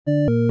In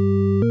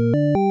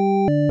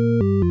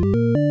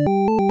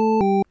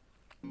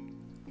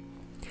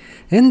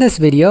this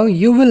video,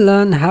 you will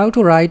learn how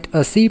to write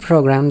a C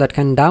program that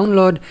can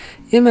download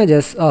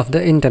images of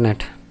the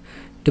internet.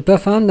 To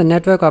perform the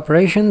network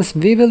operations,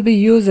 we will be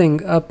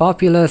using a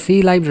popular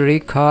C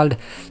library called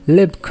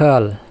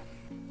libcurl.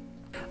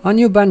 On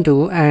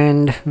Ubuntu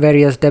and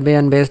various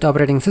Debian-based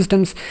operating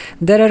systems,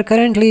 there are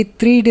currently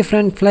 3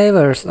 different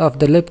flavors of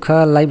the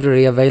libcurl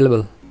library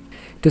available.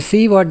 To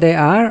see what they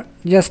are,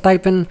 just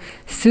type in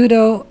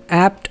sudo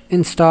apt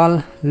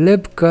install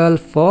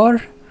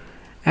libcurl4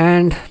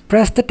 and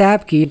press the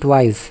tab key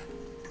twice.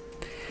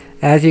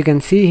 As you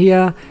can see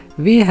here,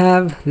 we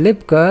have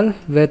libcurl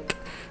with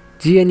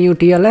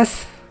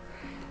GNU-TLS,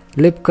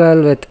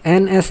 libcurl with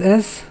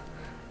NSS,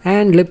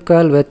 and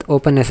libcurl with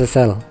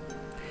OpenSSL.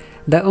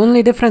 The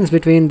only difference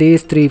between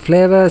these 3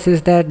 flavors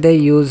is that they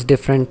use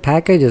different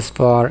packages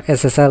for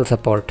SSL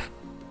support.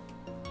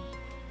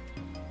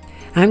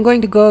 I'm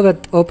going to go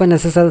with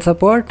OpenSSL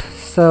support,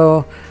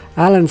 so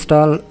I'll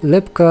install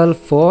libcurl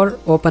for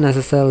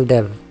OpenSSL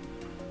dev.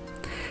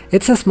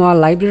 It's a small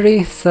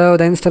library, so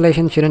the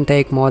installation shouldn't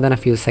take more than a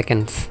few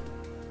seconds.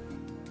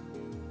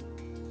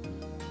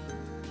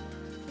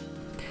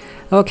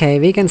 Okay,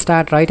 we can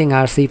start writing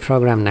our C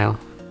program now.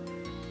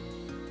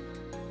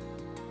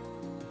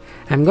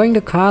 I'm going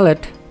to call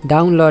it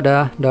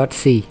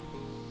downloader.c.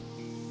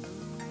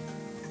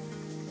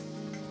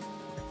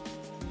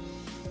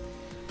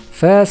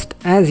 First,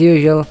 as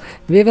usual,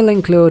 we will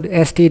include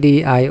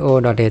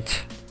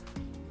stdio.h.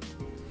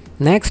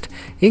 Next,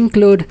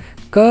 include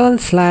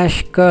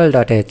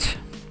curl/curl.h.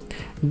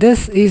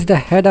 This is the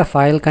header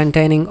file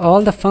containing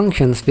all the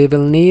functions we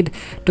will need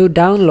to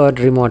download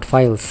remote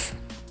files.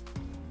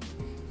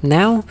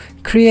 Now,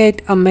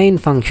 create a main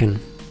function.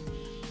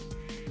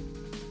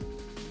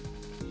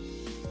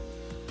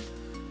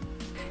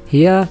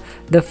 Here,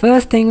 the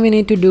first thing we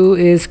need to do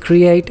is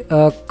create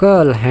a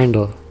curl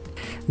handle.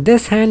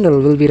 This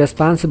handle will be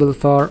responsible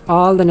for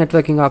all the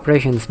networking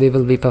operations we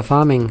will be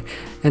performing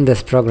in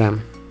this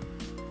program.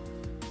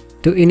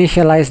 To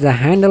initialize the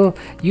handle,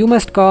 you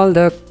must call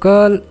the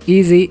curl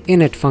easy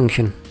init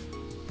function.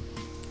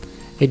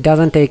 It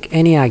doesn't take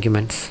any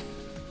arguments.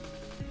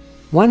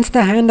 Once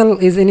the handle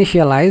is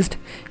initialized,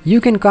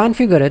 you can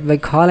configure it by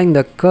calling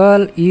the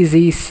curl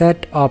easy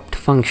set opt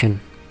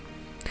function.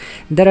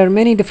 There are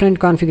many different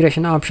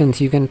configuration options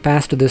you can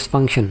pass to this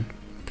function.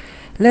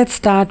 Let's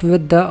start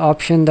with the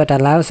option that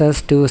allows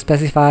us to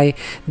specify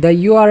the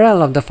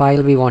URL of the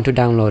file we want to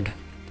download.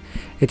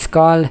 It's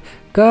called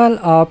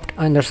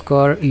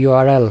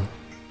curl_opt_URL.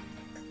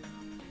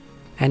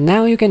 And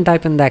now you can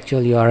type in the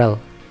actual URL.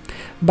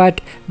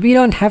 But we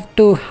don't have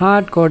to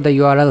hardcode the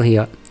URL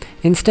here.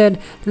 Instead,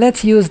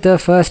 let's use the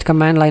first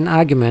command line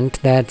argument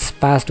that's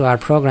passed to our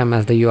program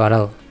as the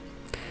URL.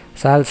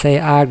 So I'll say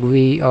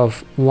argv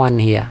of 1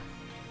 here.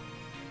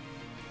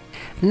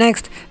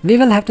 Next, we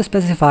will have to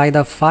specify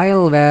the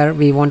file where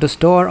we want to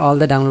store all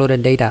the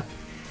downloaded data.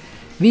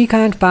 We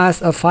can't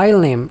pass a file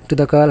name to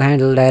the curl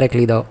handle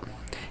directly though.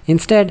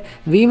 Instead,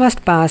 we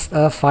must pass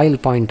a file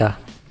pointer.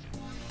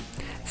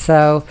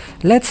 So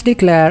let's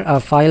declare a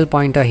file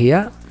pointer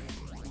here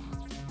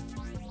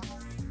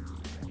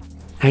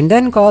and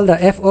then call the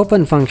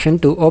fopen function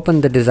to open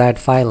the desired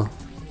file.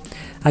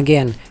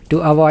 Again,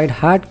 to avoid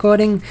hard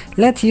coding,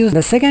 let's use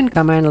the second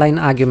command line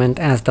argument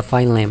as the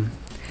file name.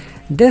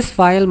 This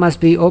file must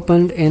be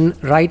opened in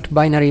write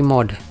binary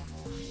mode.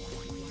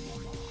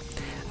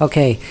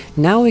 Okay,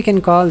 now we can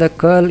call the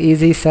curl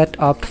easy set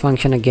opt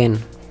function again.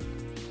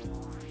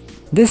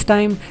 This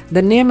time,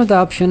 the name of the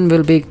option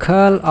will be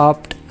curl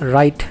opt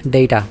write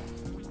data.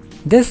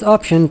 This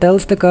option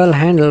tells the curl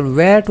handle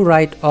where to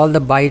write all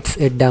the bytes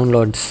it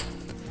downloads.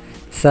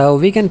 So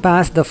we can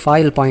pass the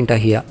file pointer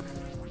here.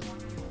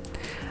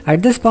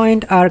 At this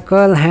point, our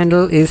curl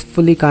handle is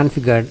fully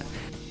configured.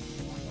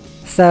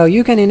 So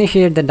you can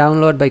initiate the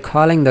download by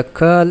calling the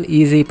curl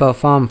easy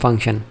perform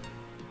function.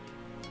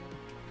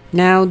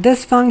 Now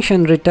this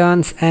function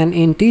returns an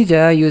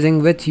integer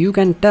using which you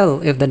can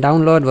tell if the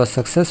download was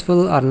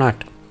successful or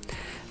not.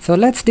 So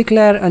let's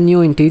declare a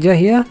new integer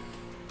here.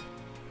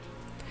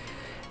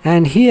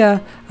 And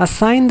here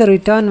assign the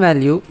return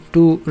value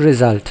to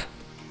result.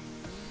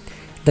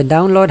 The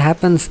download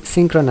happens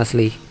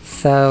synchronously.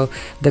 So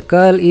the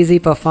curl easy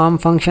perform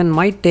function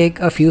might take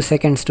a few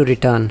seconds to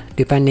return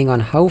depending on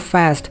how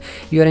fast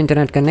your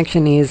internet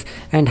connection is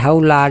and how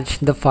large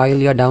the file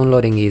you're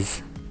downloading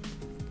is.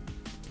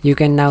 You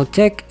can now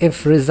check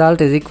if result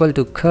is equal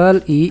to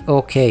curl e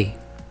OK.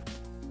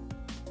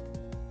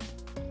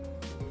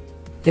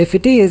 If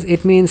it is,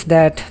 it means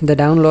that the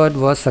download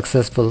was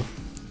successful.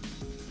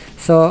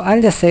 So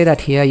I'll just say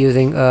that here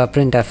using a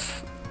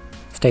printf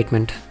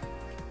statement.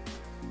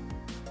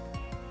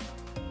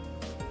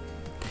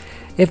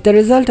 If the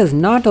result is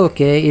not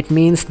OK, it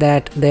means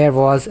that there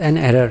was an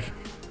error.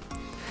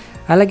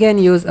 I'll again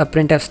use a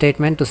printf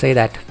statement to say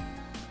that.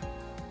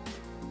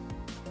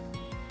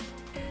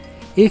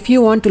 If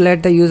you want to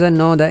let the user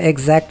know the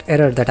exact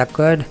error that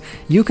occurred,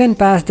 you can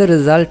pass the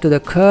result to the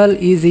curl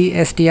easy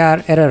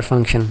str error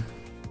function.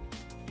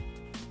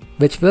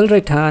 which will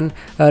return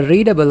a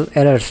readable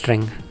error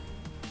string.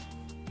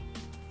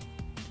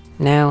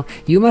 Now,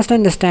 you must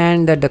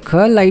understand that the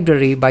curl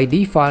library by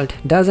default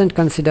doesn't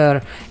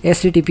consider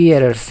HTTP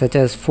errors such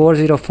as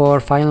 404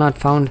 file not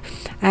found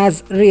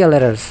as real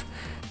errors.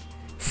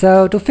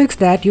 So to fix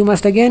that, you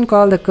must again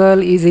call the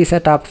curl easy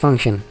setup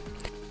function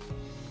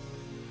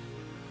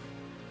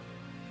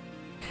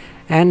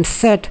and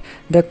set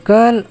the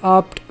curl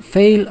opt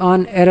fail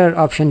on error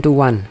option to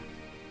 1.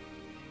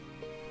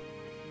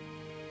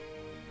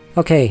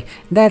 Okay,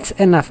 that's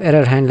enough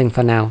error handling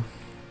for now.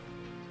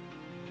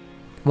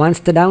 Once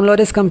the download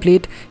is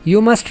complete,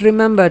 you must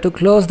remember to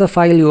close the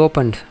file you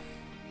opened.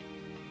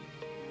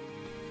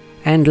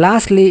 And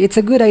lastly, it's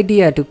a good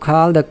idea to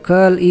call the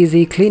curl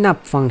easy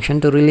cleanup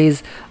function to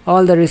release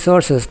all the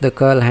resources the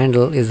curl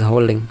handle is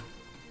holding.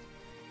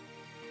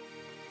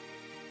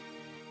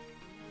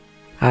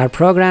 Our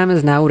program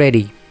is now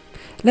ready.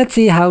 Let's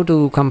see how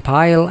to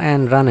compile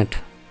and run it.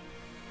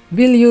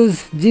 We'll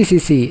use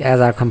GCC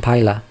as our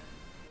compiler.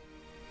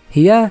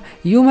 Here,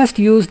 you must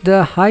use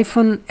the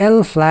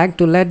 -l flag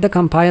to let the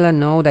compiler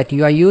know that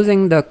you are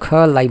using the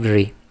curl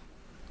library.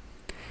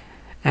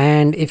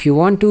 And if you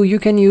want to, you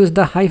can use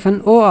the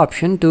 -o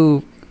option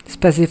to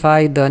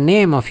specify the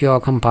name of your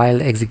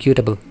compiled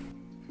executable.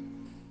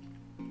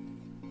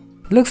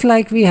 Looks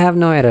like we have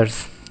no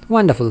errors.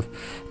 Wonderful.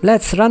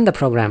 Let's run the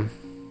program.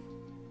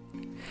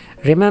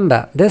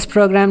 Remember, this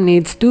program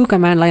needs 2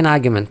 command line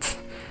arguments.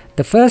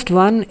 The first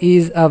one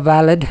is a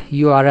valid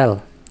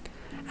URL.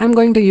 I'm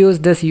going to use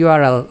this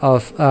URL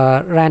of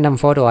a random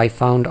photo I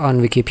found on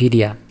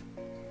Wikipedia.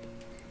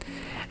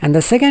 And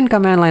the second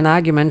command line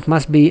argument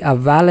must be a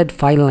valid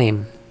file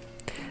name.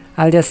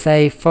 I'll just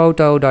say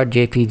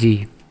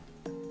photo.jpg.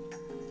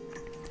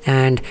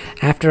 And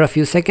after a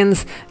few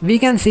seconds, we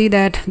can see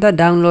that the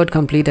download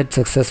completed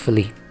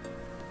successfully.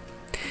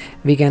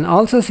 We can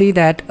also see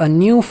that a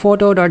new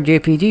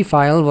photo.jpg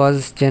file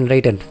was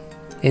generated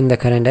in the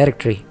current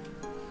directory.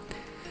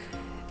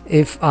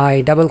 If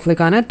I double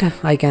click on it,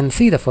 I can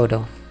see the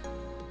photo.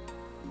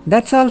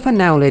 That's all for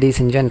now, ladies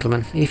and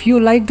gentlemen. If you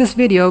like this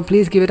video,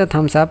 please give it a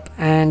thumbs up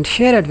and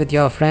share it with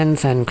your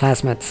friends and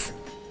classmates.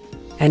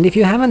 And if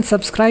you haven't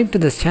subscribed to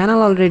this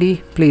channel already,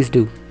 please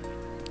do.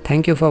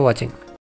 Thank you for watching.